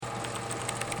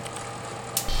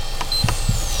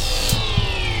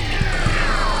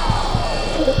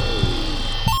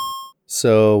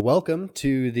So, welcome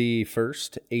to the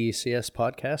first ACS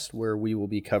podcast where we will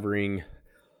be covering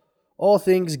all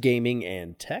things gaming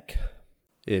and tech.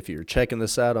 If you're checking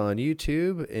this out on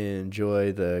YouTube,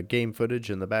 enjoy the game footage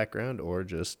in the background or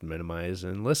just minimize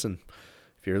and listen.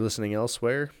 If you're listening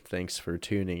elsewhere, thanks for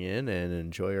tuning in and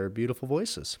enjoy our beautiful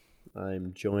voices.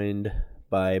 I'm joined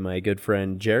by my good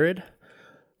friend Jared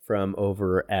from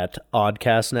over at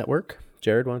Oddcast Network.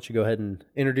 Jared, why don't you go ahead and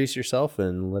introduce yourself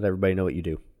and let everybody know what you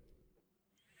do.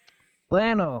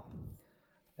 Bueno,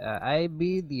 I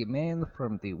be the man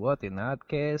from the What in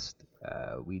Oddcast.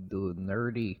 We do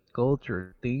nerdy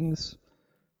culture things.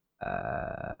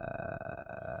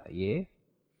 Yeah.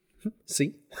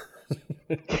 See?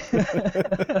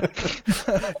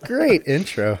 Great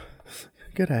intro.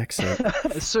 Good accent.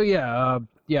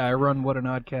 I run What an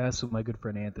Oddcast with my good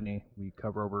friend Anthony. We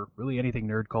cover over really anything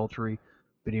nerd culture,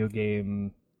 video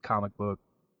game, comic book,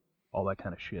 all that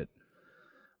kind of shit.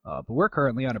 But we're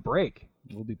currently on a break.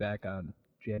 We'll be back on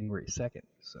January 2nd,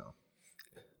 so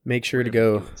make sure to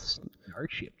go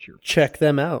check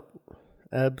them out.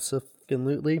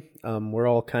 Absolutely. We're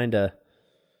all kind of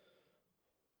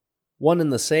one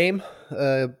and the same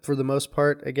for the most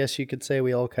part. I guess you could say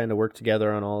we all kind of work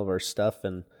together on all of our stuff,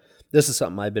 and this is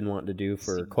something I've been wanting to do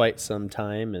for quite some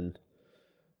time, and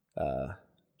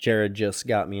Jared just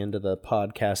got me into the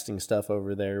podcasting stuff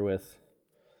over there with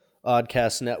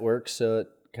Oddcast Network, so it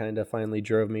kind of finally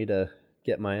drove me to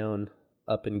get my own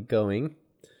up and going.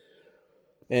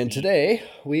 And today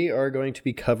we are going to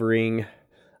be covering,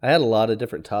 I had a lot of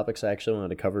different topics I actually wanted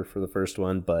to cover for the first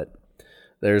one, but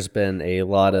there's been a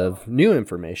lot of new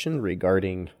information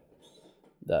regarding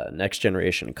the next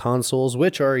generation consoles,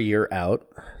 which are a year out.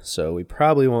 So we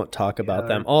probably won't talk about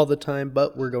them all the time,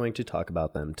 but we're going to talk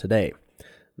about them today.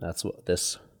 That's what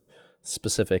this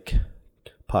specific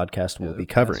podcast will be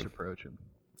covering.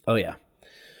 Oh, yeah.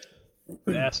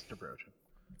 Fast approaching.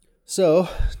 So,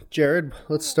 Jared,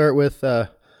 let's start with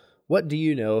what do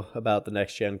you know about the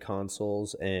next-gen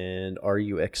consoles, and are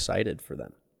you excited for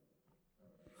them?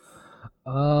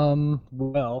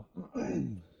 Well,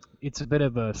 it's a bit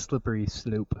of a slippery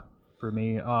slope for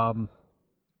me. I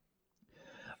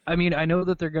mean, I know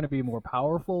that they're going to be more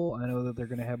powerful. I know that they're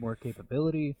going to have more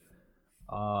capability.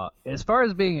 As far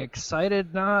as being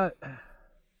excited, I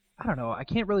don't know. I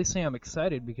can't really say I'm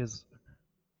excited because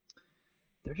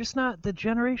they're just not. The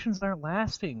generations aren't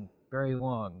lasting very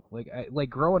long. Like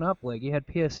growing up, like you had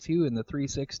PS2 and the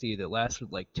 360 that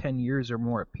lasted like 10 years or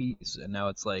more apiece, and now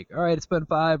it's like, all right, it's been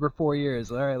 5 or 4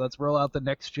 years. All right, let's roll out the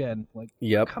next gen. Like,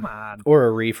 yep. Come on. Or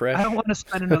a refresh. I don't want to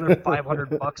spend another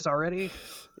 $500 already.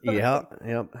 Yeah.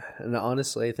 And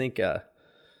honestly, I think I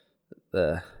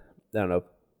don't know.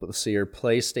 Let's see, your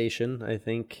PlayStation. I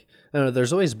don't know.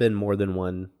 There's always been more than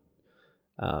one.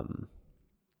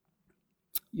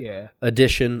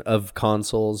 Edition of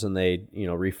consoles, and they,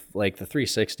 like the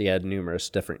 360 had numerous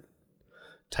different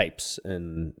types,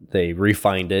 and they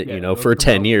refined it, for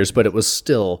 10 years, but it was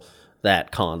still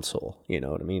that console. You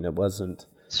know what I mean? It wasn't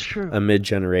a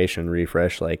mid-generation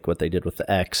refresh like what they did with the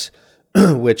X,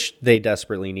 which they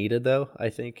desperately needed, though. I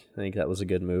think that was a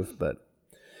good move. But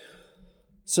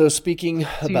so speaking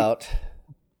about,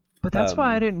 but that's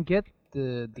why I didn't get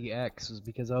the X, is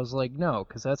because I was like, no,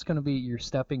 because that's going to be your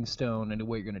stepping stone into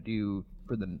what you're going to do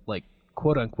for the, like,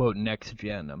 quote unquote next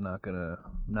gen. I'm not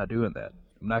doing that.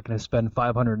 I'm not going to spend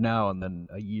 $500 now and then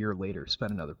a year later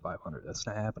spend another $500. That's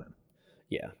not happening.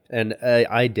 Yeah, and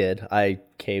I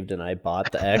caved and I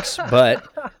bought the X, but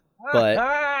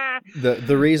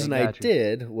the reason I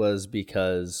did was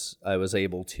because I was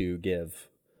able to give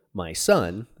my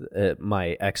son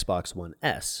my Xbox One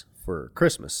S for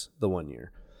Christmas the one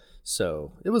year.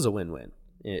 So it was a win-win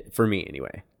for me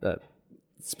anyway. A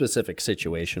specific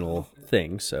situational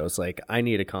thing. So it's like, I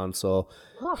need a console.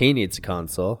 He needs a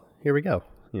console. Here we go.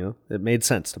 It made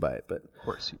sense to buy it. But of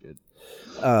course you did.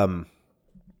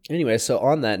 Anyway, so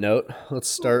on that note, let's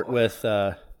start with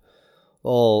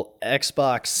old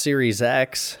Xbox Series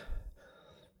X.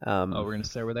 We're gonna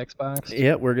start with Xbox.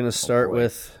 Yeah, we're gonna start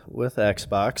with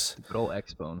Xbox. Good old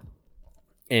Xbone.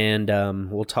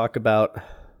 And we'll talk about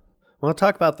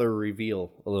the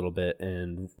reveal a little bit,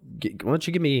 and why don't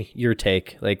you give me your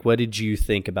take? Like, what did you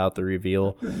think about the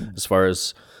reveal as far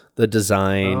as the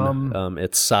design,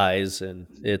 its size, and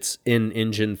its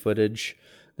in-engine footage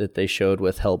that they showed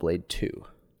with Hellblade 2?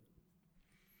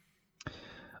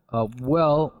 I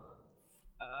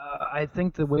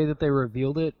think the way that they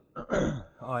revealed it,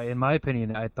 in my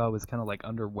opinion, I thought was kind of like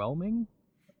underwhelming.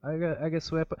 I guess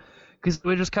because it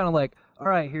was just kind of like, all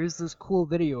right, here's this cool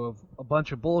video of a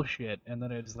bunch of bullshit, and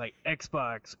then it's like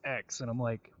Xbox X, and I'm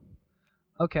like,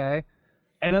 okay,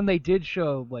 And then they did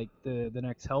show like the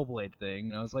next Hellblade thing,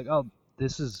 and I was like, oh,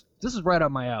 this is right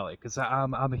up my alley because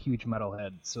I'm a huge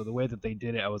metalhead. So the way that they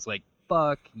did it, I was like,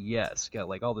 fuck yes, got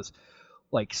like all this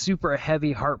like super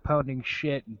heavy heart pounding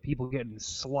shit and people getting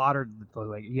slaughtered.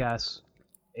 Like yes,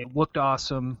 it looked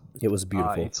awesome. It was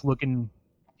beautiful. It's looking,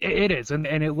 it is, and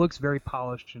it looks very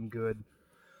polished and good.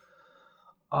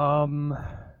 Other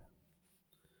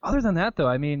than that though,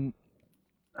 I mean,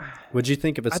 what'd you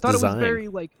think of its I thought design? it was very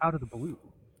like out of the blue.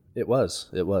 It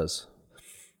was.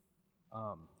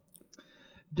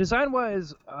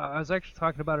 Design-wise, I was actually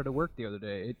talking about it at work the other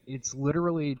day. It's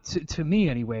literally, to me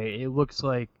anyway, it looks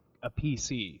like a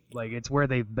PC. Like, it's where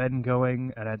they've been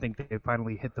going, and I think they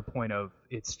finally hit the point of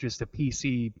it's just a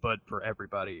PC, but for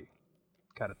everybody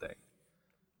kind of thing.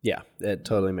 Yeah, it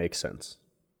totally makes sense.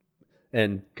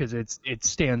 And because it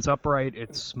stands upright,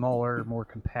 it's smaller, more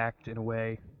compact in a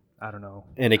way. I don't know.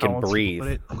 And it can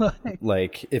breathe.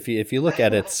 Like, if you look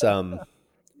at its...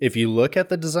 If you look at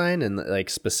the design and like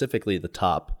specifically the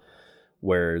top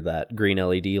where that green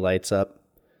LED lights up,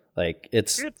 like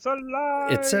it's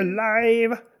alive. It's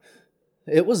alive.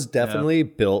 It was definitely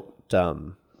built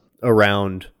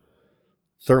around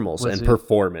thermals and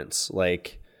performance.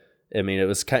 Like, I mean, it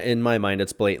was in my mind,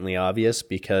 it's blatantly obvious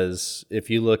because if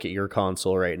you look at your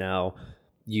console right now,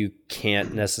 you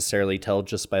can't necessarily tell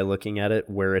just by looking at it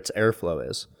where its airflow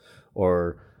is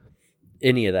or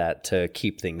any of that to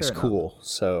keep things cool.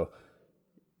 So,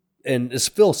 and as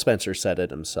Phil Spencer said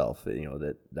it himself, you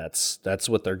know, that's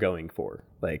what they're going for.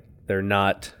 Like, they're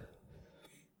not,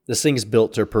 this thing's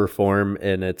built to perform,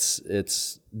 and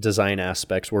its design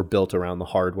aspects were built around the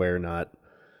hardware, not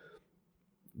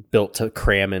built to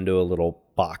cram into a little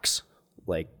box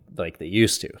like they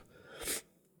used to.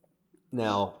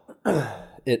 Now,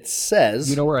 it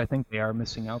says, you know where I think they are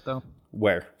missing out though?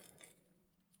 Where?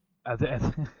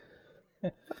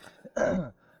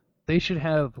 They should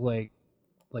have like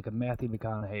a Matthew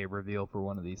McConaughey reveal for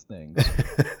one of these things.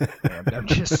 I'm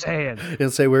just saying. He'll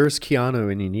say, "Where's Keanu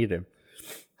when you need him?"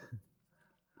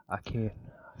 I can't.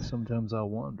 Sometimes I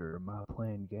wonder, am I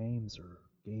playing games or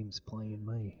games playing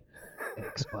me?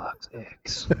 Xbox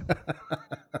X.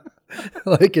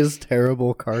 Like his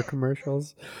terrible car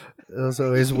commercials. Those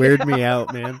always weird me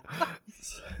out, man.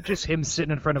 Just him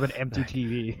sitting in front of an empty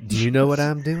TV. Do you know what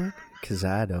I'm doing? Because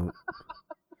I don't.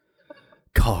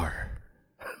 Car.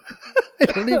 I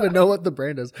don't even know what the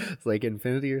brand is. It's like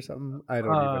Infinity or something. I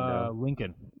don't even know.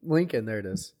 Lincoln, there it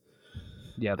is.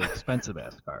 Yeah, the expensive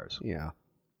ass cars. Yeah.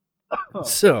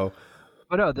 So,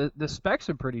 but no, the specs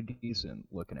are pretty decent.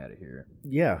 Looking at it here.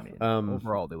 Yeah. I mean,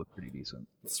 overall, they look pretty decent.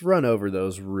 Let's run over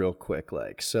those real quick.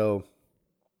 Like, so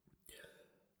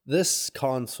this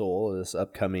console, this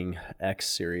upcoming X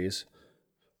series,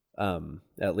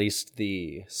 at least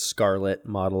the Scarlet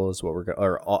model is what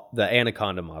or the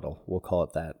Anaconda model, we'll call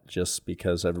it that, just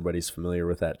because everybody's familiar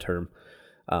with that term.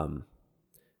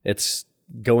 It's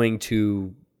going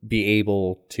to be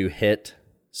able to hit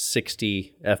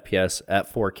 60 FPS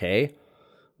at 4K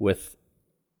with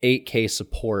 8K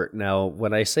support. Now,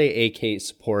 when I say 8K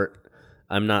support,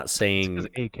 I'm not saying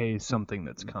 8K is something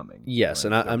that's coming. Yes,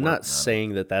 right? And I'm not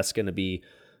saying that that's going to be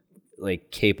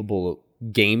like capable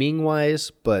gaming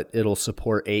wise, but it'll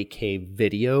support 8K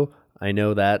video. I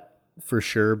know that for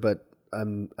sure, but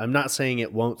I'm not saying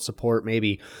it won't support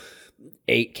maybe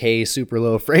 8K super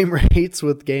low frame rates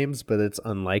with games, but it's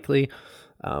unlikely.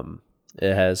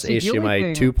 It has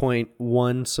HDMI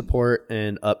 2.1 support,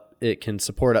 and it can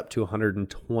support up to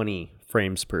 120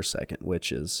 frames per second,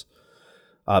 which is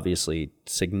obviously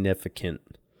significant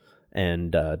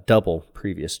and double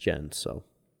previous gen. So,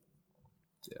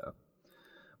 yeah.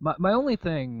 My only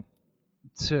thing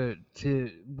to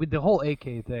with the whole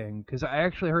 8K thing, because I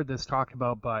actually heard this talked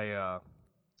about by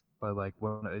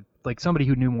like somebody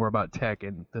who knew more about tech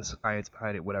and the science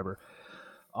behind it, whatever.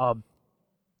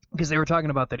 Because they were talking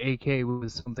about that 8K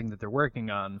was something that they're working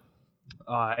on,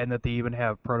 and that they even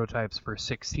have prototypes for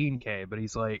 16K. But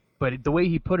he's like, but the way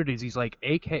he put it is, he's like,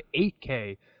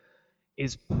 8K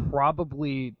is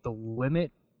probably the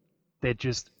limit that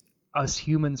just us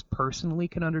humans personally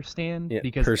can understand. Yeah,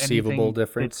 because perceivable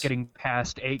difference. That's getting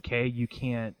past 8K,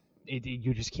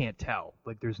 you just can't tell.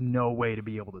 Like, there's no way to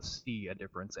be able to see a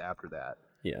difference after that.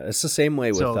 Yeah, it's the same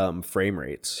way with frame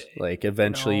rates. Like,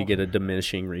 eventually you get a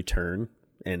diminishing return,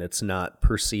 and it's not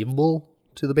perceivable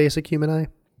to the basic human eye.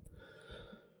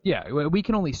 Yeah, we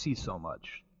can only see so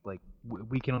much. Like,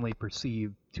 we can only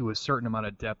perceive to a certain amount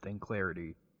of depth and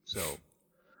clarity. So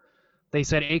they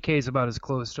said 8K is about as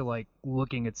close to like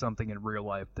looking at something in real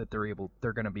life that they're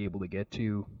going to be able to get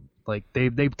to. Like,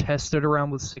 they've tested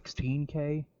around with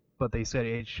 16K, but they said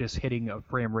it's just hitting a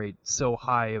frame rate so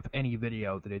high of any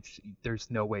video that there's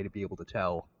no way to be able to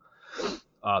tell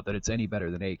that it's any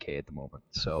better than 8K at the moment.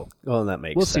 So well, that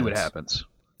makes we'll sense. see what happens.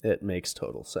 It makes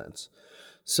total sense.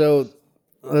 So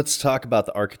let's talk about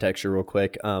the architecture real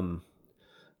quick.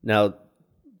 Now,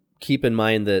 keep in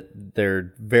mind that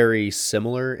they're very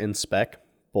similar in spec,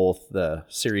 both the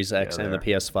Series X and the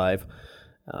PS5.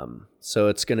 So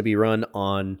it's going to be run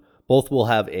on, both will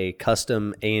have a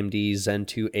custom AMD Zen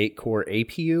 2 8-core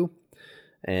APU.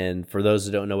 And for those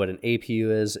who don't know what an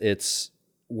APU is, it's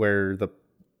where the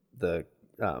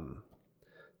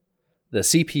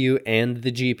CPU and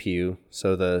the GPU,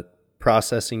 so the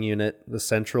processing unit, the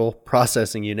central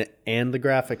processing unit, and the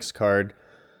graphics card,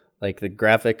 like the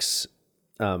graphics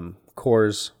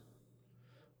cores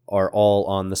are all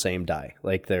on the same die.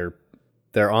 Like they're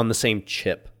on the same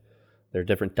chip. They're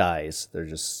different dies. They're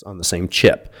just on the same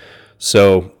chip.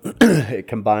 So it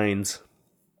combines,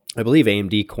 I believe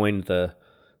AMD coined the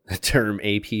term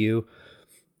APU.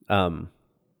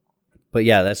 But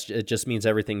yeah, it just means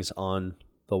everything's on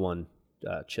the one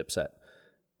chipset.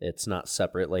 It's not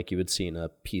separate like you would see in a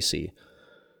PC.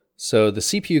 So the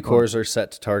CPU cores are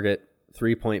set to target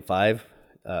 3.5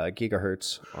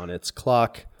 gigahertz on its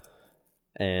clock,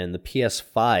 and the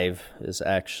PS5 is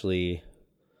actually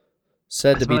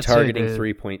said to be targeting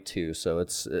 3.2. So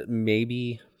it's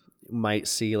maybe might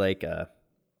see like a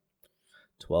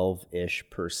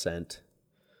 12-ish%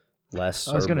 less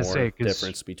or more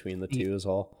difference between the two is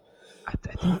all. I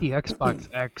think the Xbox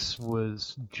X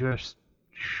was just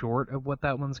short of what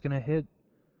that one's going to hit,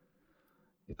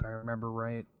 if I remember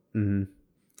right. Mm-hmm.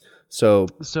 So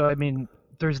I mean,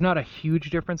 there's not a huge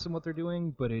difference in what they're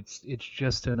doing, but it's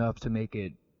just enough to make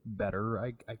it better,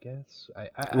 I guess. I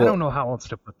don't know how else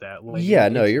to put that. Like, yeah,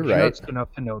 no, you're right. It's just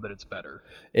enough to know that it's better.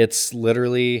 It's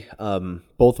literally,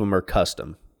 both of them are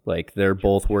custom. Like, they're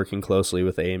both working closely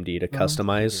with AMD to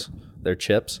customize their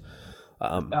chips.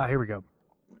 Here we go.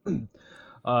 The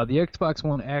Xbox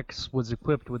One X was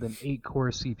equipped with an 8-core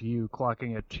CPU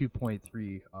clocking at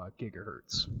 2.3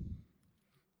 gigahertz.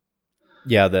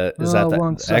 Yeah, is that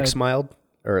the X mild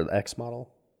or the X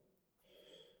model?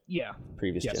 Yeah.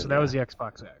 Previous gen, so that was the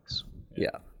Xbox X. Yeah.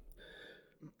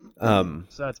 So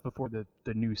that's before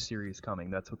the new series coming.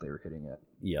 That's what they were hitting at.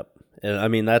 Yep. And I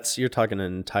mean, you're talking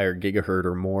an entire gigahertz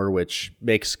or more, which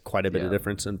makes quite a bit of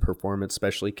difference in performance,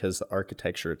 especially because the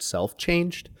architecture itself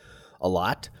changed a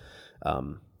lot.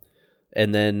 And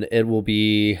then it will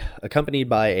be accompanied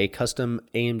by a custom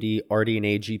AMD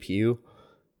RDNA GPU,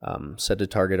 set to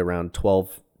target around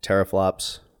 12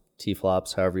 teraflops,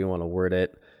 T-flops, however you want to word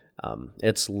it.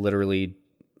 It's literally,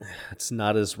 it's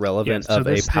not as relevant of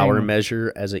a power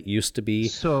measure as it used to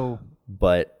be.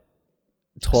 But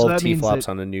 12 T-flops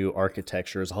on a new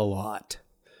architecture is a lot.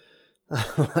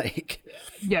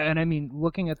 Yeah, and I mean,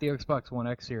 looking at the Xbox One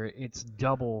X here, it's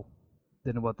double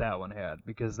than what that one had,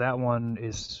 because that one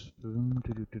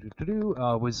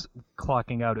was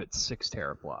clocking out at 6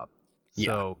 teraflop.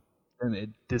 So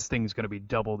this thing's going to be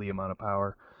double the amount of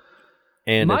power.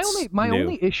 And my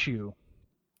only issue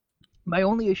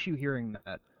hearing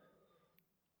that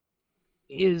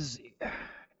is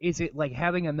it like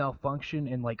having a malfunction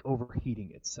and like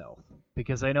overheating itself?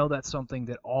 Because I know that's something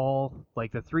that all,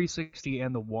 like the 360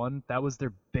 and the One, that was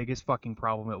their biggest fucking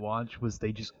problem at launch, was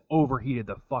they just overheated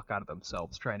the fuck out of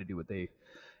themselves trying to do what they...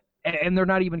 And they're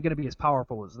not even going to be as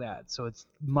powerful as that. So it's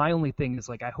my only thing is,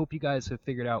 like, I hope you guys have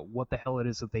figured out what the hell it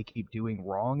is that they keep doing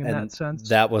wrong in that sense.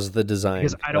 That was the design.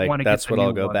 Because I don't want to that's what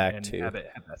I'll go back to. Have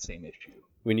that same issue.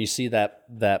 When you see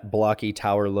that blocky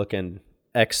tower looking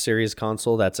X series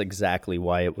console, that's exactly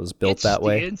why it was built that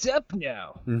way. It stands up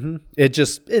now. Mm-hmm.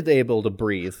 It's able to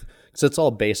breathe. So it's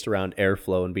all based around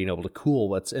airflow and being able to cool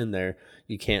what's in there.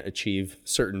 You can't achieve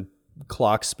certain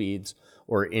clock speeds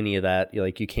or any of that.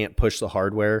 Like, you can't push the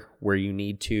hardware where you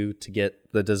need to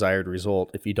get the desired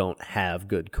result if you don't have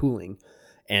good cooling.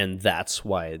 And that's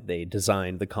why they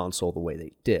designed the console the way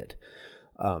they did.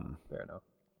 Fair enough.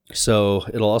 So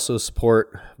it'll also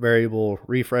support variable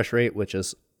refresh rate, which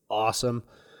is awesome.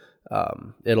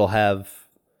 It'll have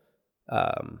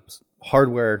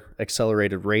hardware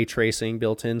accelerated ray tracing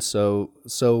built in, so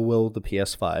will the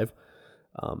PS5.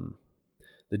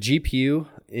 The GPU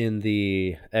in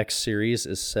the X series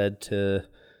is said to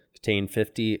contain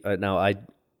 50. I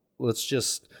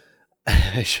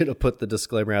should have put the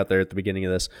disclaimer out there at the beginning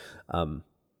of this.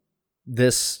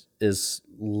 This is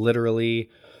literally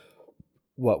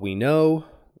what we know,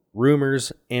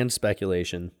 rumors and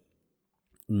speculation.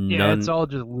 It's all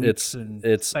just leaks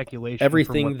and speculation.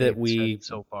 Everything that we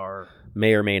so far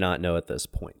may or may not know at this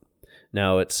point.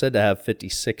 Now, it's said to have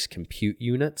 56 compute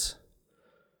units.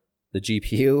 the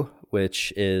GPU,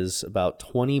 which is about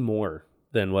 20 more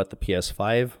than what the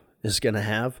PS5 is going to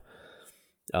have.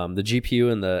 The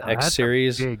GPU in the X That's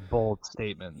series, a big bold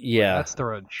statement. Yeah. That's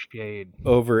throwing shade.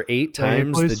 over 8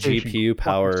 times the PlayStation, GPU fuck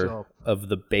power yourself. of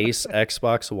the base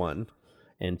Xbox One,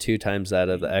 and 2 times that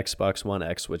of the Xbox One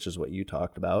X, which is what you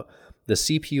talked about. The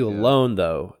CPU alone,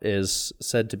 though, is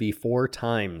said to be 4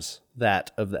 times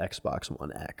that of the Xbox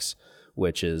One X,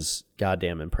 which is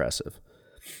goddamn impressive.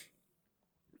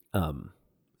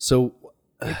 So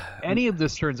If any of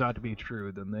this turns out to be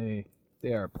true, then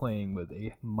they are playing with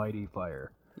a mighty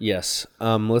fire. yes,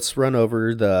 let's run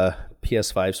over the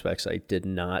PS5 specs I did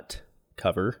not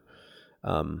cover.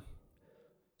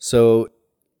 So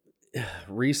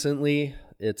recently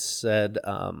it's said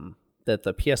that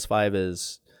the PS5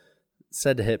 is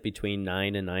said to hit between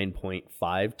 9 and 9.5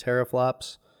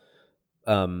 teraflops.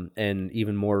 And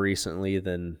even more recently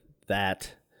than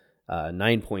that,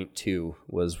 9.2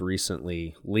 was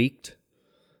recently leaked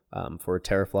for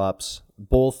teraflops.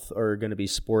 Both are going to be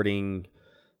sporting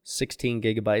 16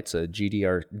 gigabytes of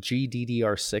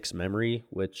GDDR6 memory,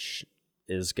 which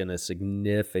is going to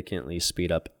significantly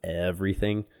speed up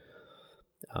everything.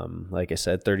 Like I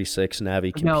said, 36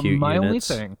 Navi compute now, units.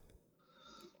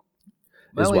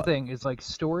 My only thing is like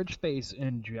storage space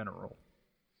in general.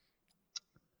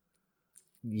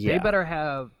 Yeah. They better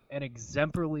have an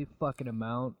exemplary fucking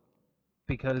amount,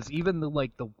 because even the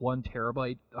 1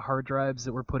 terabyte hard drives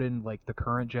that were put in like the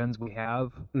current gens we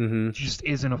have just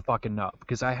isn't a fucking enough.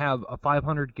 Because I have a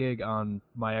 500 gig on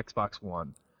my Xbox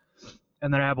One,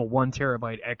 and then I have a 1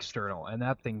 terabyte external, and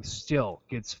that thing still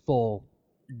gets full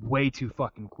way too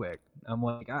fucking quick. I'm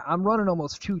like, I'm running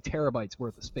almost 2 terabytes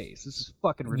worth of space. This is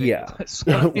fucking ridiculous.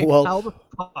 Yeah. Like, Well, how the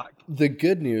fuck? The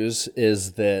good news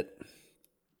is that,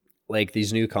 like,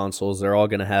 these new consoles, they're all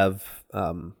going to have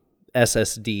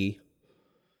SSD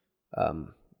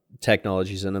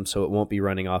technologies in them, so it won't be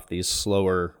running off these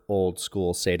slower, old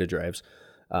school SATA drives.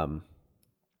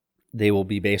 They will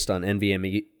be based on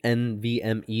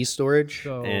NVMe storage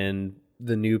and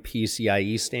the new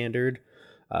PCIe standard.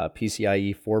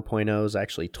 PCIe 4.0 is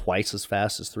actually twice as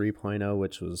fast as 3.0,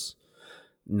 which was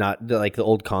not like the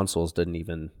old consoles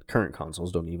current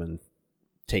consoles don't even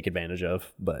take advantage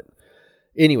of. But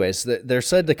anyways, they're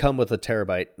said to come with a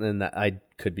terabyte, and I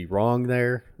could be wrong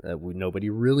there. Nobody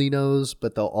really knows,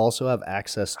 but they'll also have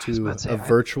access to a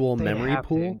virtual memory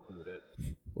pool.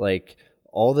 Like,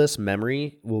 all this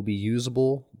memory will be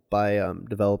usable by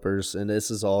developers, and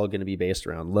this is all going to be based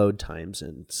around load times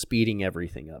and speeding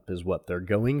everything up is what they're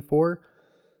going for.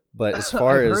 But as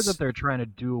far I've as heard that they're trying to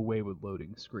do away with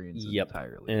loading screens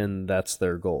entirely, and that's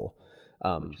their goal.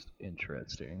 which is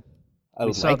interesting. I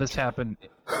We would saw like this happen.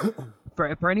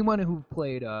 For anyone who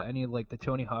played any of like the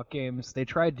Tony Hawk games, they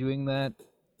tried doing that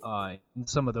in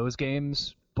some of those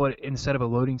games, but instead of a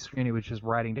loading screen, it was just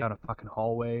riding down a fucking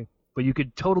hallway. But you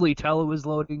could totally tell it was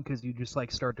loading because you just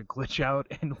like start to glitch out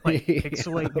and like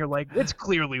pixelate. And you're like, it's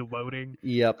clearly loading.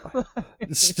 Yep.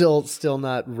 Still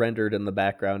not rendered in the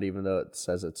background, even though it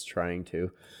says it's trying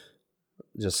to.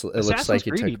 Just it looks like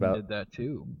it took about did that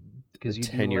too. Because you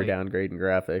 10-year downgrade in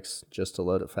graphics just to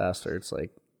load it faster. It's like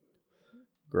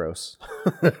gross.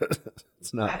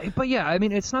 It's not. But yeah, I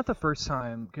mean, it's not the first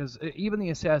time, because even the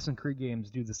Assassin's Creed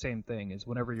games do the same thing. Is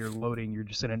whenever you're loading, you're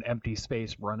just in an empty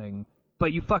space running.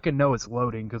 But you fucking know it's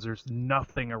loading because there's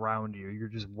nothing around you. You're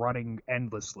just running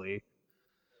endlessly.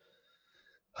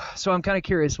 So I'm kind of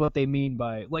curious what they mean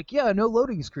by, like, yeah, no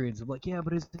loading screens. I'm like, yeah,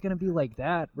 but is it going to be like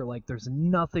that? Where, like, there's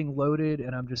nothing loaded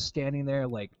and I'm just standing there,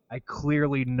 like, I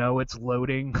clearly know it's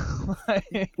loading.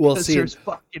 Well, see, there's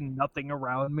fucking nothing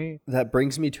around me. That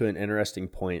brings me to an interesting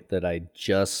point that I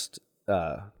just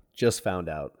found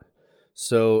out.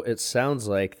 So it sounds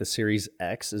like the Series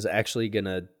X is actually going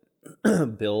to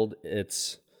build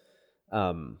its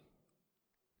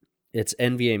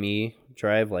NVMe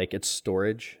drive, like its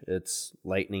storage, its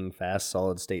lightning fast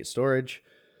solid state storage,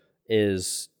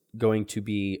 is going to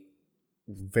be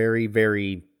very,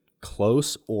 very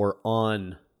close or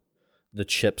on the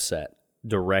chipset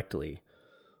directly,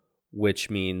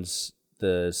 which means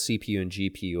the CPU and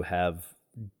GPU have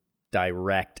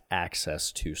direct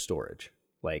access to storage.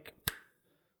 Like,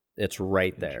 it's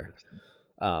right there.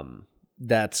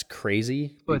 That's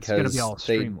crazy. But it's going to be all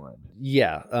streamlined.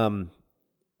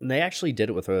 And they actually did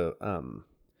it with AMD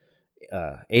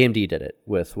did it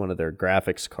with one of their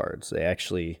graphics cards. They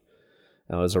actually,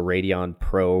 it was a Radeon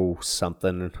Pro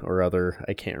something or other.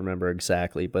 I can't remember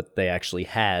exactly, but they actually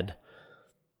had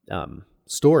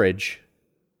storage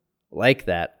like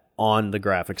that on the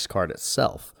graphics card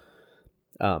itself,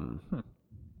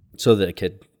 so that it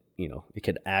could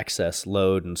access,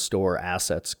 load, and store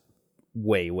assets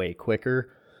way quicker,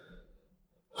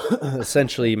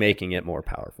 essentially making it more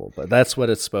powerful. But that's what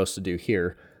it's supposed to do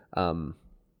here. Oh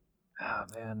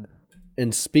man.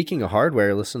 And speaking of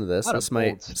hardware, listen to this. What a This might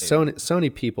bold statement.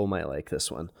 Sony people might like this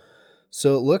one.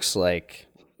 So it looks like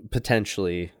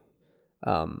potentially,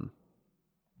 from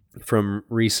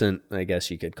recent, I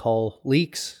guess you could call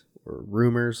leaks or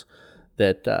rumors,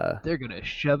 that They're gonna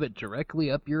shove it directly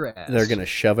up your ass. they're gonna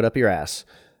shove it up your ass.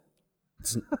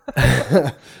 It's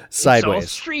all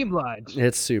Sideways. streamlined.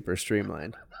 It's super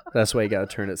streamlined. That's why you gotta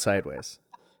turn it sideways.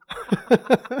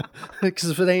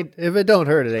 Because if it don't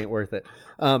hurt, it ain't worth it.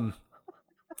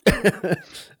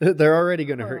 They're already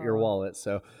going to hurt your wallet.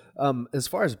 So, as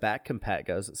far as back compat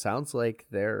goes, it sounds like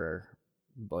they're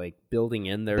like building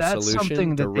in their That's solution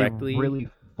something that directly they really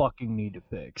fucking need to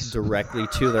fix. directly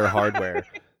to their hardware.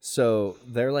 So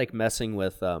they're like messing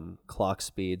with clock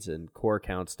speeds and core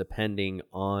counts depending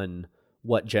on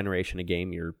what generation of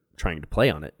game you're trying to play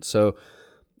on it. So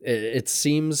it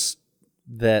seems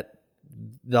that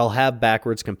they'll have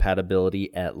backwards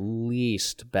compatibility at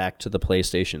least back to the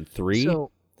PlayStation 3.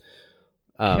 So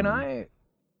can I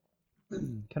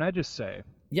just say,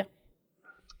 Yeah.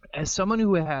 as someone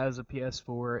who has a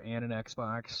PS4 and an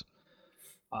Xbox,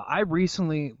 I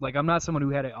recently, like, I'm not someone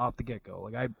who had it off the get-go.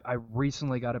 Like, I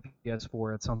recently got a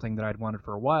PS4. It's something that I'd wanted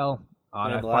for a while.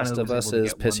 And I The Last finally of was Us able to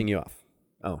is get pissing one. you off.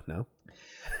 Oh, no.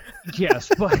 Yes,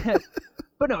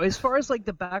 but no, as far as like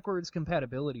the backwards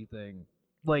compatibility thing,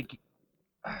 like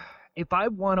if I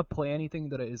want to play anything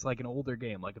that is like an older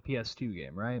game, like a PS2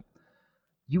 game, right?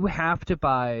 You have to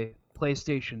buy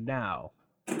PlayStation Now.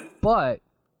 But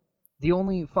the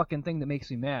only fucking thing that makes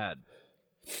me mad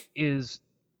is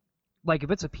like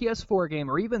if it's a PS4 game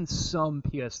or even some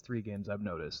PS3 games I've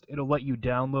noticed, it'll let you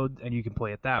download and you can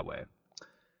play it that way.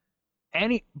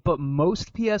 But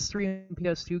most PS3 and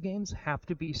PS2 games have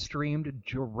to be streamed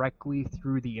directly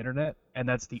through the internet, and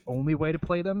that's the only way to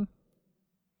play them.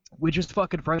 Which is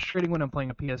fucking frustrating when I'm playing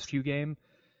a PS2 game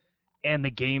and the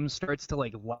game starts to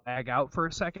like lag out for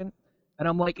a second. And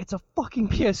I'm like, it's a fucking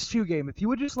PS2 game. If you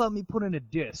would just let me put in a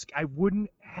disc, I wouldn't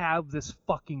have this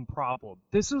fucking problem.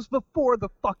 This was before the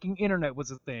fucking internet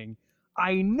was a thing.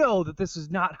 I know that this is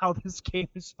not how this game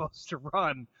is supposed to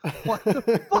run. What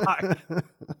the fuck?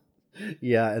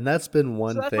 Yeah, and that's been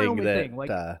one So that's my thing only that thing, like,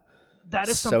 That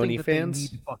is something Sony that fans they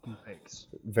need to fucking fix.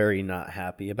 very not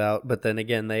happy about. But then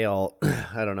again, they all,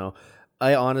 I don't know.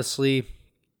 I honestly,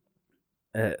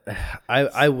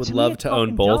 I would To me, love it's to own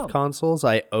fucking both dumb. consoles.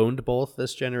 I owned both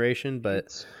this generation, but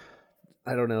It's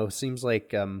I don't know. It seems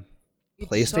like such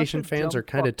PlayStation a fans dumb are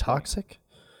kind of fuck thing. toxic.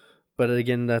 But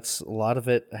again, that's a lot of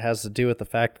it has to do with the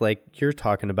fact, like you're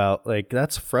talking about, like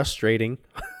that's frustrating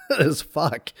as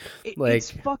fuck. It's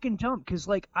fucking dumb because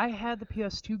like I had the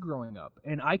PS2 growing up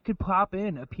and I could pop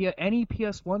in any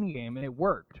PS1 game and it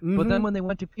worked. But then when they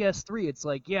went to PS3, it's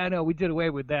like, yeah, no, we did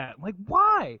away with that. I'm like,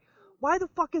 why? Why the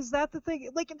fuck is that the thing?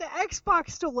 Like the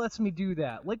Xbox still lets me do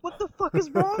that. Like what the fuck is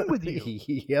wrong with you?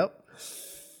 Yep.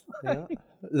 Yeah.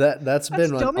 That's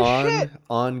been dumb as shit.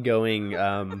 ongoing,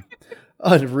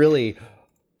 a really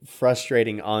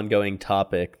frustrating ongoing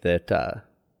topic that But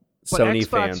Sony Xbox,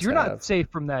 fans you're have. not safe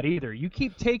from that either. You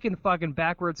keep taking fucking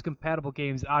backwards compatible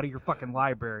games out of your fucking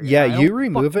library. Yeah, I don't you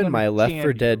removing fucking my Left understand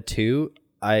 4 you. Dead 2,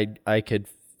 I could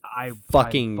I'm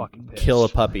fucking pissed. kill a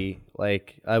puppy.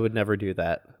 Like I would never do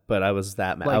that, but I was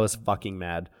that mad. I Like, was fucking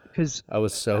mad. Because I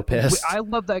was so pissed. I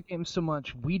love that game so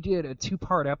much. We did a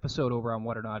 2-part episode over on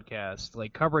What an Oddcast,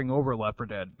 like covering over Left 4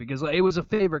 Dead because it was a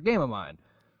favorite game of mine.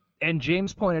 And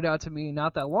James pointed out to me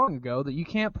not that long ago that you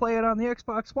can't play it on the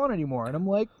Xbox One anymore. And I'm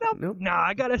like, Nope. nah,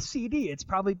 I got a CD. It's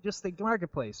probably just the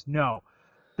marketplace. No,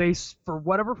 for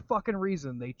whatever fucking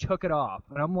reason they took it off.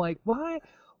 And I'm like, why?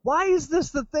 Why is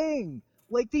this the thing?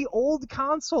 Like the old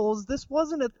consoles, this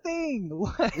wasn't a thing.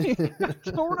 Like, I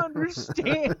don't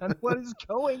understand what is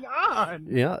going on.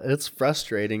 Yeah, it's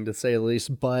frustrating to say the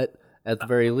least, but at the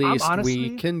very least, honestly-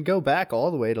 we can go back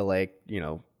all the way to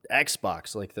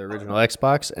Xbox, like the original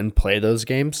Xbox, and play those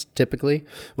games typically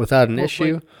without an Well,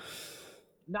 issue. like,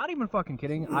 not even fucking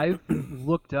kidding. I've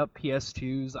looked up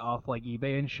PS2s off like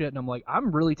eBay and shit, and I'm like,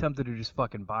 I'm really tempted to just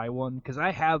fucking buy one because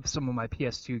I have some of my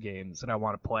PS2 games that I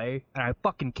want to play, and I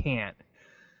fucking can't.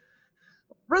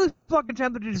 Really fucking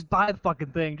tempted to just buy the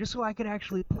fucking thing just so I could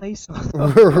actually play some of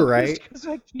those. Right. Because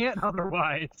I can't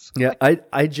otherwise. Yeah,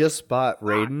 I just bought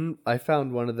Raiden. I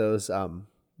found one of those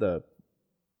the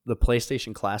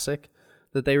PlayStation Classic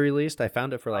that they released. I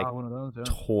found it for like One of those, yeah.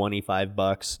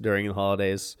 $25 during the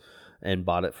holidays and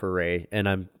bought it for Ray,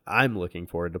 and I'm looking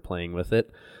forward to playing with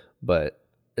it. But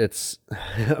it's,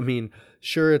 I mean,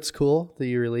 sure, it's cool that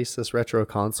you release this retro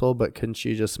console, but couldn't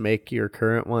you just make your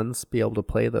current ones be able to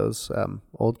play those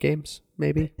old games,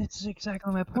 maybe? It's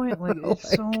exactly my point. Like,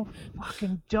 it's so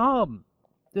fucking dumb.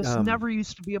 This never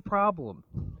used to be a problem.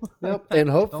 Yep. And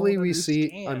hopefully we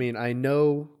see, I mean, I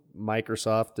know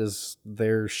Microsoft is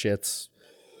their shit's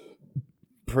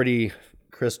pretty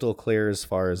crystal clear as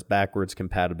far as backwards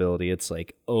compatibility. It's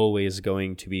like always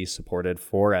going to be supported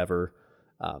forever.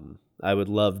 I would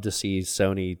love to see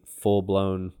Sony full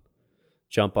blown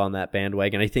jump on that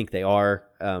bandwagon. I think they are.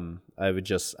 I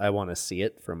want to see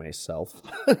it for myself.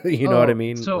 You know what I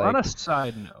mean? So on a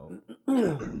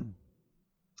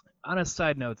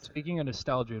side note, speaking of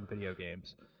nostalgia in video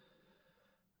games,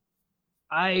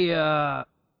 I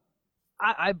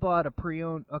bought a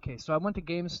pre-owned. Okay, so I went to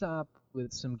GameStop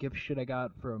with some gift shit I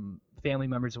got from family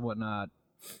members and whatnot,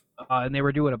 and they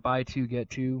were doing a buy two get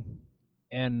two,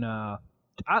 and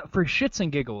for shits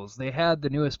and giggles, they had the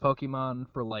newest Pokemon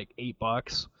for like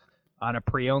 $8 on a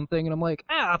pre-owned thing, and I'm like,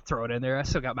 I'll throw it in there. I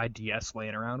still got my DS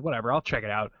laying around, whatever. I'll check it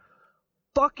out.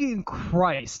 Fucking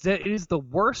Christ, that is the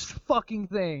worst fucking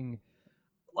thing.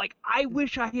 Like, I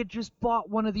wish I had just bought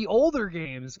one of the older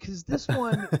games, because this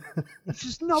one, it's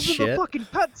just nothing but fucking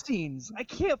cutscenes. I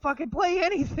can't fucking play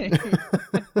anything.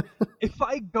 If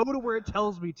I go to where it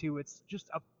tells me to, it's just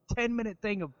a 10-minute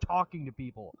thing of talking to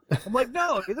people. I'm like,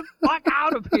 no, get the fuck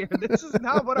out of here. This is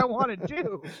not what I want to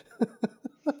do.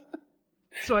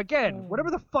 So again, whatever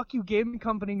the fuck you gaming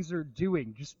companies are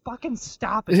doing, just fucking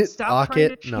stop it. Stop trying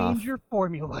to change your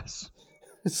formulas.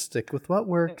 Stick with what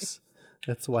works.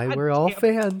 That's why we're all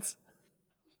fans.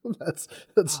 That's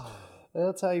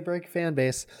how you break a fan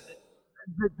base.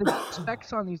 The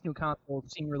specs on these new consoles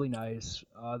seem really nice.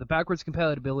 The backwards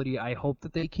compatibility, I hope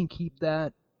that they can keep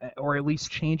that, or at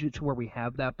least change it to where we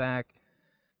have that back.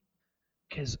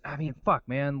 Because, I mean, fuck,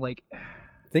 man, like...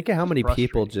 Think of how many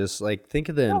people just, like, think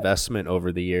of the investment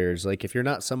over the years. Like, if you're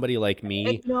not somebody like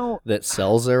me that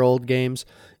sells their old games,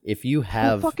 if you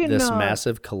have this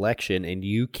massive collection and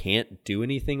you can't do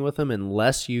anything with them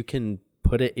unless you can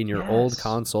put it in your old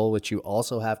console, which you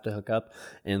also have to hook up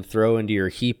and throw into your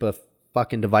heap of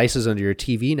fucking devices under your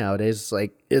TV nowadays, it's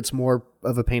like, it's more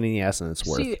of a pain in the ass than it's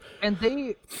worth. And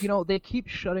they, they keep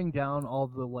shutting down all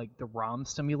the, like, the ROM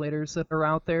simulators that are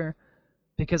out there.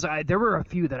 Because there were a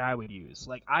few that I would use.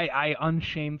 Like I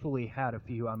unshamefully had a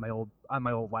few on my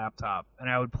old laptop, and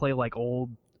I would play like old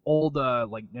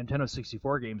like Nintendo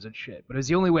 64 games and shit. But it was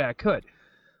the only way I could.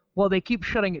 Well, they keep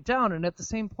shutting it down, and at the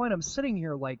same point, I'm sitting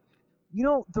here like,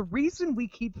 the reason we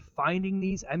keep finding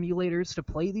these emulators to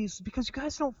play these is because you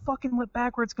guys don't fucking let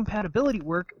backwards compatibility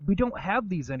work. We don't have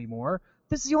these anymore.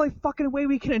 This is the only fucking way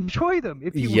we can enjoy them.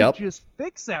 If you would just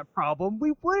fix that problem,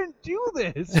 we wouldn't do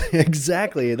this.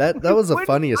 Exactly. That was the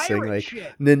funniest thing. Like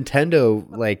Nintendo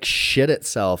like shit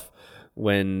itself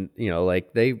when,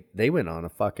 like they went on a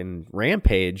fucking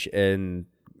rampage and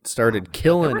started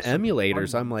killing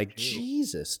emulators. I'm like,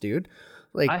 Jesus, dude.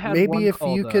 Like maybe if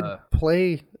you could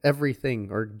play everything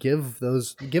or give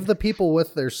the people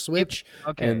with their Switch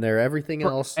and their everything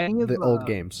else the old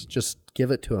games, just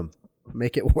give it to them.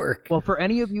 Make it work. Well, for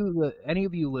any of you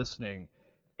listening,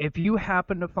 if you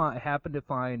happen to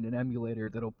find an emulator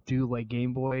that'll do like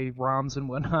Game Boy ROMs and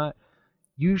whatnot,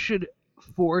 you should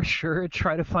for sure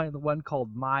try to find the one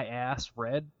called My Ass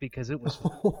Red, because it was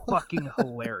fucking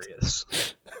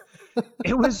hilarious.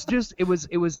 It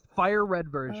was Fire Red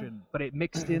version, but it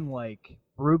mixed in like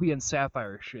Ruby and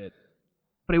Sapphire shit.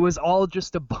 But it was all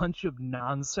just a bunch of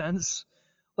nonsense.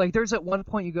 Like, there's at one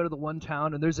point you go to the one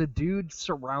town, and there's a dude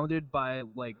surrounded by,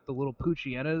 like, the little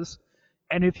Poochyenas,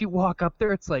 and if you walk up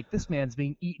there, it's like, this man's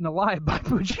being eaten alive by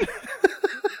Poochyenas.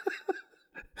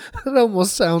 That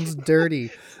almost sounds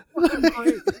dirty.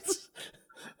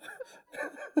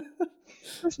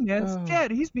 This man's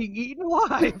dead. He's being eaten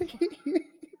alive.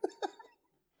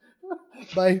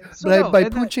 by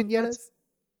Poochyenas.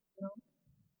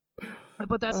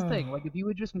 But that's the thing. Like, if you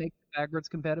would just make backwards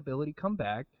compatibility come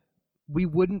back, we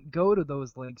wouldn't go to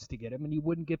those lengths to get him, and you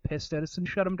wouldn't get pissed at us and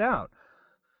shut him down.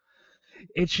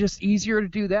 It's just easier to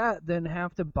do that than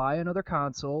have to buy another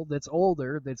console that's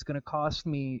older, that's going to cost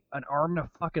me an arm and a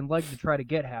fucking leg to try to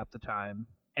get half the time,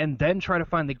 and then try to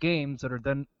find the games that are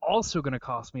then also going to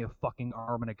cost me a fucking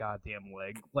arm and a goddamn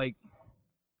leg. Like,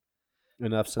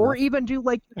 Enough's or enough. even do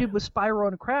like you did with Spyro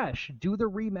and Crash. Do the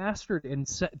remastered and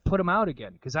put them out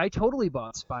again. Because I totally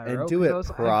bought Spyro. And do it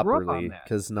properly,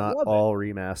 because not all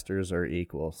remasters are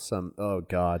equal. Some, or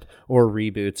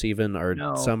reboots even,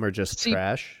 some are just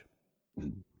trash.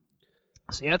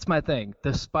 See, that's my thing.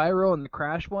 The Spyro and the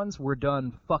Crash ones were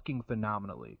done fucking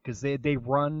phenomenally because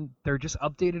they're just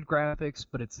updated graphics,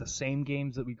 but it's the same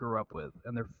games that we grew up with,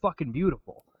 and they're fucking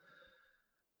beautiful.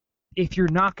 If you're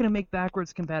not gonna make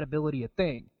backwards compatibility a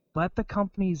thing, let the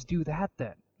companies do that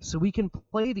then, so we can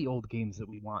play the old games that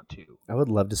we want to. I would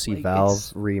love to see Like, Valve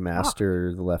it's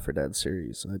remaster the Left 4 Dead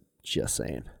series. I'm just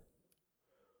saying.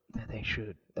 They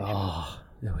should. Oh,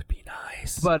 that would be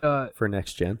nice. But for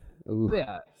next gen. Ooh.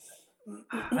 yeah,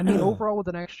 I mean, overall with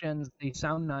the next gens, they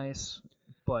sound nice,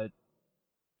 but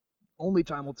only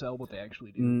time will tell what they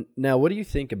actually do. Now, what do you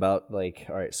think about, like,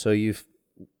 all right, so you've,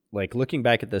 like, looking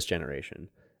back at this generation,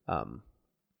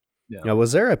 now,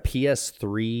 was there a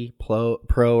PS3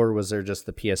 Pro or was there just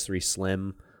the PS3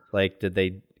 Slim? Like, did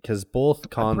they, because both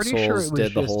consoles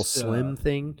did the whole Slim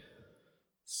thing,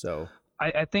 so.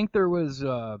 I think there was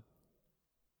like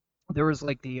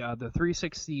the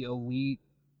 360 Elite,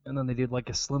 and then they did like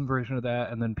a slim version of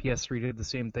that, and then PS3 did the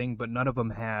same thing, but none of them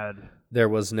had. There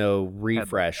was no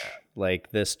refresh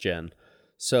like this gen.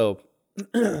 So.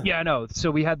 Yeah, I know.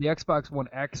 So we had the Xbox One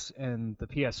X and the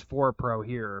PS4 Pro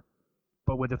here,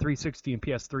 but with the 360 and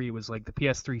PS3, it was like the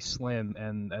PS3 Slim,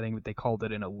 and I think they called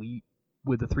it an Elite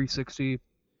with the 360,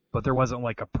 but there wasn't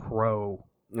like a Pro.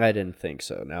 I didn't think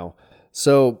so. Now,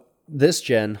 so this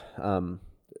gen,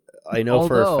 I know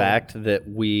for a fact that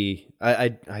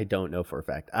I don't know for a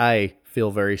fact. I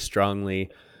feel very strongly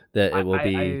that it will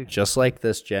be just like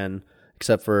this gen,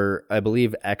 except for I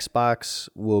believe Xbox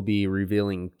will be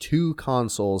revealing 2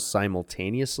 consoles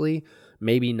simultaneously.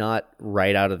 Maybe not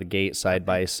right out of the gate side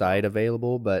by side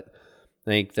available, but I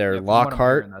think their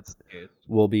Lockhart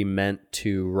will be meant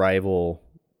to rival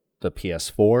the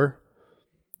PS4,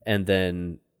 and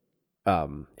then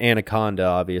Anaconda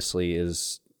obviously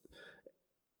is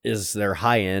their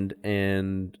high end,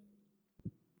 and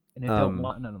it don't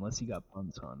want none unless you got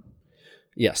puns on.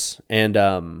 Yes, and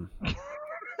the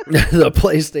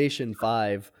PlayStation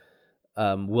 5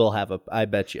 will have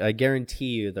I guarantee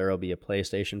you there will be a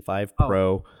PlayStation 5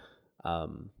 Pro.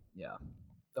 Yeah.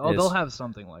 They'll have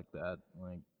something like that.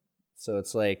 Like, so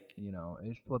it's like,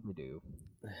 it's what they do.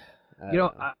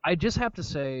 I just have to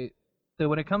say that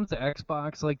when it comes to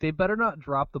Xbox, like, they better not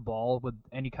drop the ball with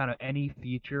any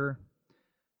feature,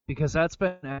 because that's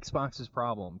been Xbox's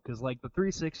problem. Because like the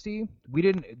 360, we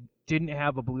didn't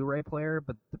have a Blu-ray player,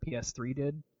 but the PS3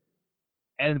 did.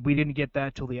 And we didn't get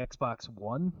that till the Xbox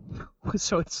One.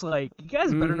 So it's like, you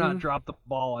guys better not drop the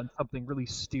ball on something really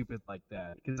stupid like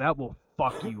that, because that will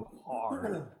fuck you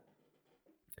hard.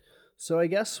 So I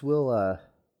guess we'll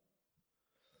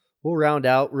round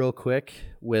out real quick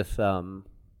with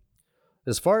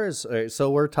as far as,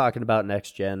 so we're talking about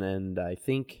next gen, and I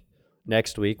think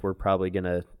next week we're probably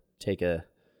gonna take a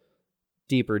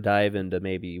deeper dive into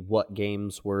maybe what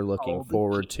games we're looking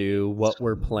forward to, what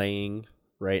we're playing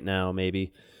right now,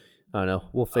 maybe. I don't know.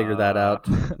 We'll figure that out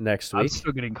next week. I'm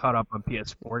still getting caught up on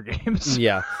PS4 games.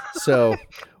 Yeah. So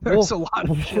there's a lot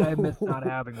of shit I missed not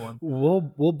having one.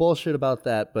 We'll bullshit about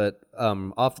that, but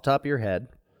off the top of your head,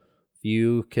 if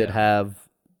you could have,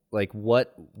 like,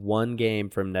 what one game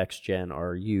from next gen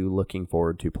are you looking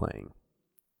forward to playing?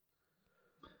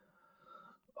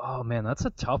 Oh man, that's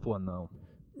a tough one though.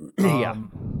 Yeah.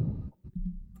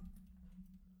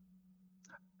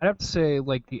 I'd have to say,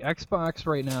 like, the Xbox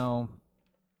right now.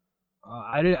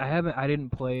 I didn't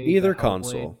play either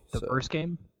console. The first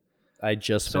game. I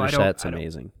just finished that. It's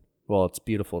amazing. Well, it's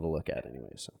beautiful to look at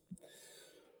anyway. So.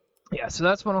 Yeah, so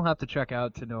that's one I'll have to check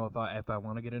out to know if I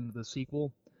want to get into the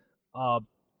sequel.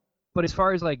 But as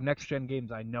far as like next gen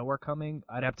games I know are coming,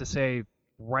 I'd have to say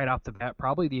right off the bat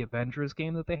probably the Avengers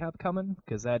game that they have coming,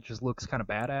 because that just looks kind of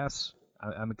badass.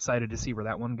 I'm excited to see where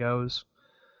that one goes.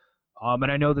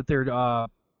 And I know that they're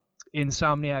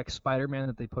Insomniac Spider-Man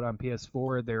that they put on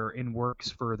PS4, they're in works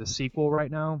for the sequel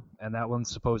right now, and that one's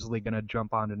supposedly going to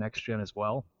jump onto next gen as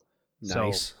well.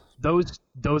 Nice. So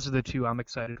those are the 2 I'm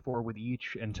excited for with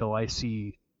each until I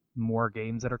see more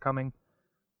games that are coming.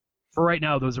 For right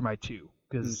now, those are my 2,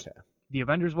 because the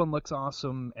Avengers one looks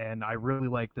awesome, and I really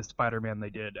like the Spider-Man they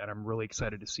did, and I'm really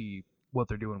excited to see what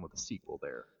they're doing with the sequel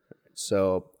there.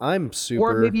 So I'm super.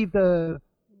 Or maybe the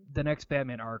next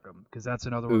Batman Arkham, because that's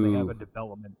another one they have in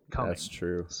development coming. That's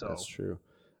true. So. That's true.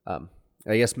 I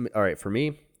guess, all right, for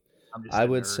me, I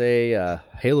would say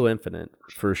Halo Infinite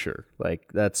for sure. Like,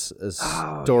 that's a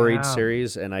storied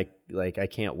series, and I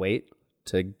can't wait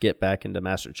to get back into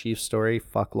Master Chief's story.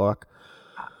 Fuck Locke.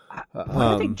 What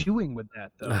are they doing with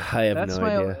that, though? I have no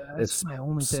idea. That's my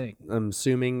only thing. I'm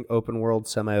assuming open world,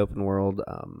 semi-open world.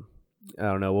 I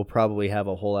don't know. We'll probably have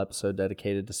a whole episode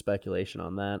dedicated to speculation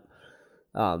on that.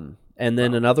 And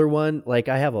then another one, like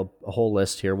I have a whole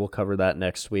list here. We'll cover that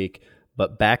next week.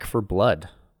 But Back for Blood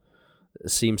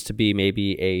seems to be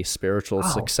maybe a spiritual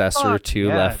successor to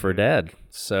Left 4 Dead.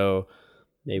 So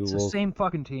maybe it's we'll the same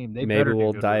fucking team. maybe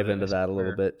we'll dive into that a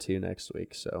little bit too next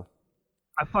week. So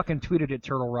I fucking tweeted at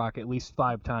Turtle Rock at least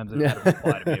 5 times and had him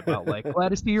reply to me about like, glad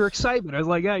to see your excitement. I was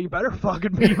like, yeah, you better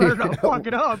fucking be. You better not fuck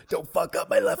it up. Don't fuck up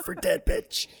my Left 4 Dead,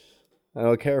 bitch. I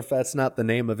don't care if that's not the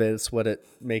name of it. It's what it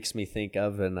makes me think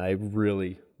of, and I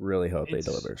really, really hope they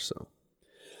deliver. So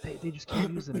they just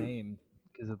can't use the name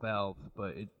because of Valve,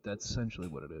 but that's essentially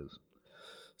what it is.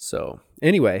 So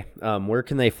anyway, where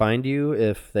can they find you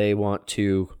if they want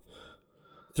to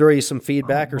throw you some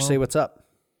feedback or say what's up?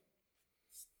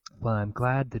 Well, I'm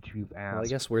glad that you've asked. Well, I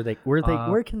guess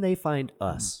where can they find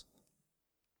us?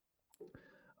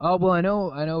 Well, I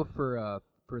know for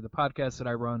the podcast that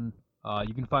I run.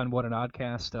 You can find What an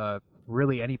Oddcast,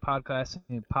 really any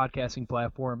podcasting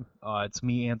platform. It's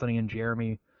me, Anthony, and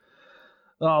Jeremy.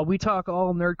 We talk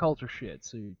all nerd culture shit,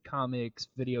 so comics,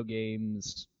 video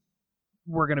games.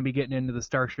 We're going to be getting into the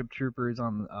Starship Troopers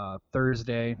on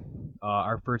Thursday,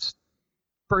 our first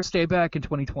day back in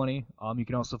 2020. You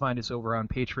can also find us over on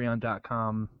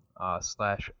patreon.com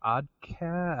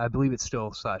 /oddcast. I believe it's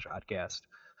still /oddcast.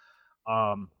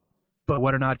 But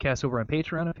What an Oddcast over on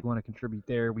Patreon, if you want to contribute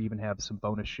there. We even have some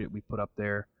bonus shit we put up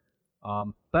there.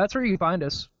 That's where you can find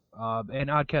us. And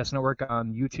Oddcast Network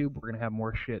on YouTube. We're going to have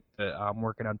more shit that I'm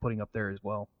working on putting up there as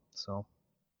well. So,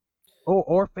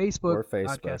 or Facebook.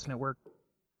 Oddcast Network.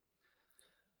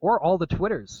 Or all the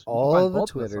Twitters. All the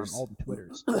Twitters. All the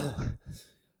Twitters.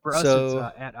 For us,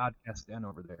 it's at OddcastN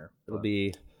over there. It'll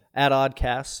be at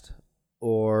Oddcast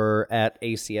or at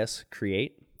ACS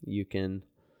Create. You can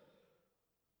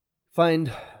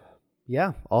find,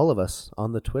 all of us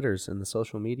on the Twitters and the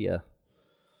social media.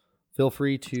 Feel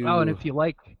free to and if you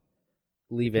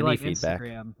leave any feedback.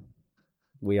 Instagram,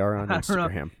 we are on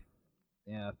Instagram.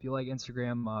 Yeah, if you like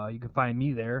Instagram, you can find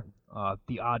me there.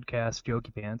 The Oddcast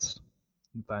Jokey Pants.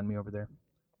 You can find me over there.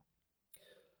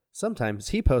 Sometimes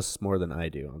he posts more than I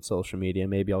do on social media.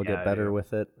 Maybe I'll get better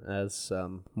with it as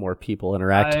more people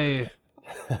interact. I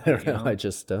don't know. I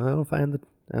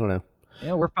don't know.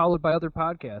 Yeah, we're followed by other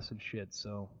podcasts and shit,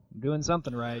 so I'm doing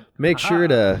something right. Make sure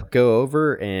to go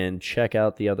over and check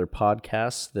out the other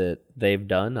podcasts that they've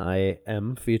done. I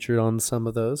am featured on some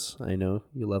of those. I know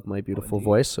you love my beautiful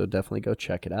voice, so definitely go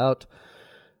check it out.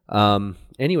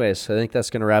 Anyways, I think that's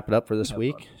going to wrap it up for this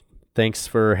week. Thanks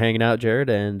for hanging out, Jared,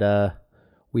 and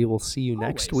we will see you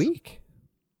next week.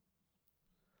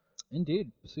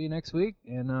 Indeed. See you next week,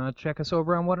 and check us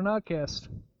over on What an Oddcast.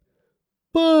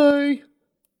 Bye!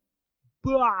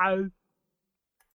 Bye!